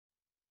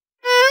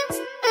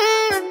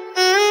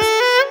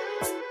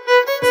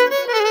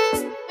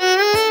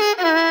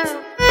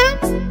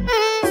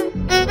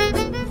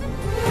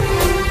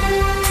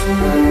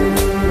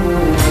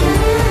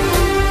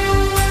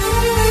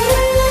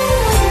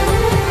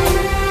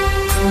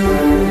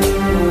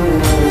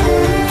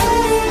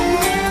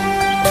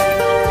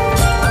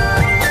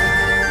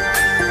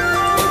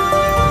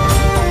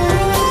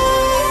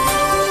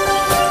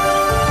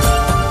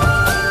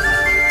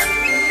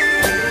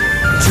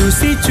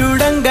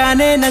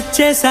చూడగానే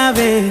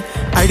నచ్చేసావే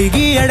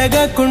అడిగి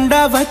అడగకుండా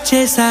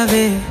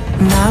వచ్చేసావే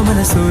నా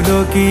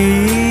మనసులోకి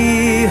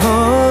హో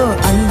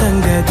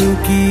అందంగా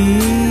దూకి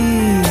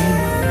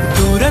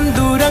దూరం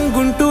దూరం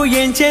గుంటూ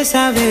ఏం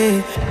చేసావే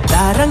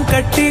దారం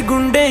కట్టి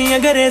గుండె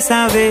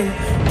ఎగరేసావే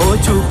ఓ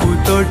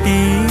చూపుతోటి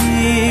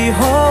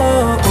హో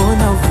ఓ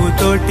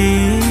నవ్వుతోటి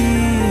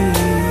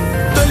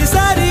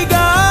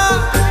తొలిసారిగా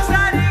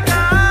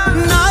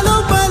నా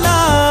లోపల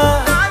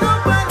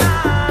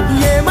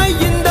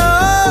ఏమయ్యిందో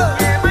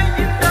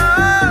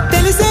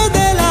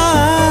తెలిసేదేలా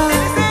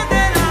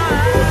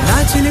నా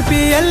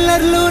చిలిపి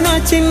ఎల్లర్లు నా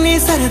చిన్ని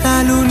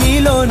సరదాలు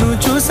నీలోను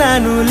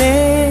చూశానులే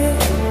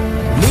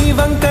నీ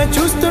వంక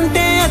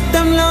చూస్తుంటే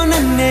అద్దంలో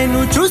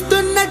నన్నేను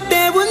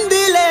చూస్తున్నట్టే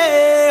ఉందిలే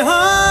హో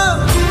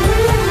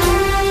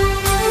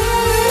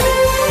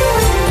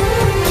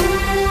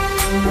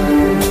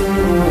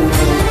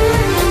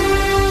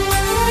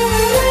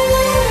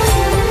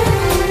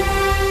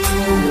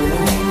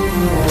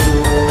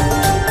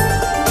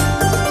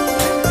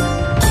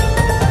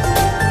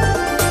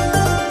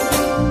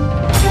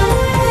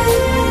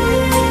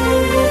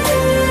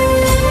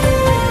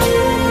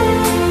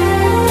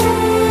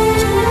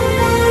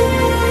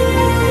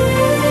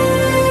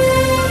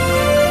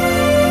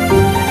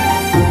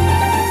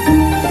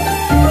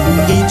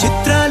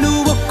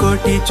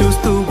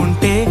చూస్తూ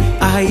ఉంటే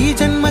ఈ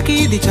జన్మకి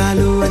ఇది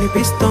చాలు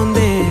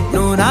అనిపిస్తోంది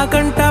నువ్వు నా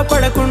కంట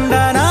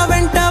పడకుండా నా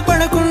వెంట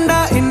పడకుండా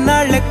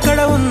ఇన్నాళ్ళెక్కడ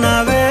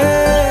ఉన్నావే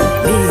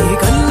నీ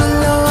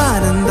కళ్ళల్లో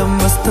ఆనందం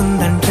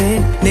వస్తుందంటే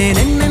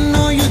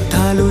నేనెన్నెన్నో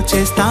యుద్ధాలు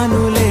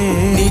చేస్తానులే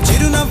నీ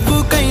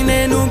చిరునవ్వుకై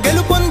నేను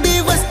గెలుపొంది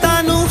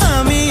వస్తాను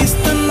హామీ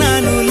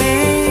ఇస్తున్నానులే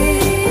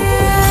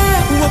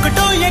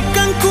ఒకటో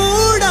ఎక్కం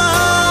కూడా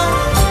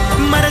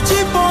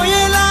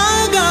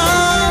మరచిపోయేలాగా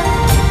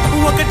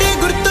ఒకటే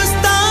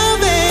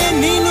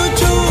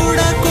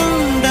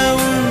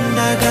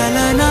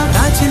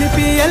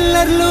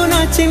ఎల్లర్లు నా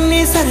చిన్ని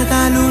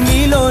సరదాలు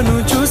నీలోను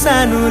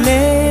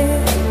చూశానులే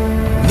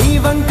నీ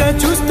వంక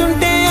చూస్తూ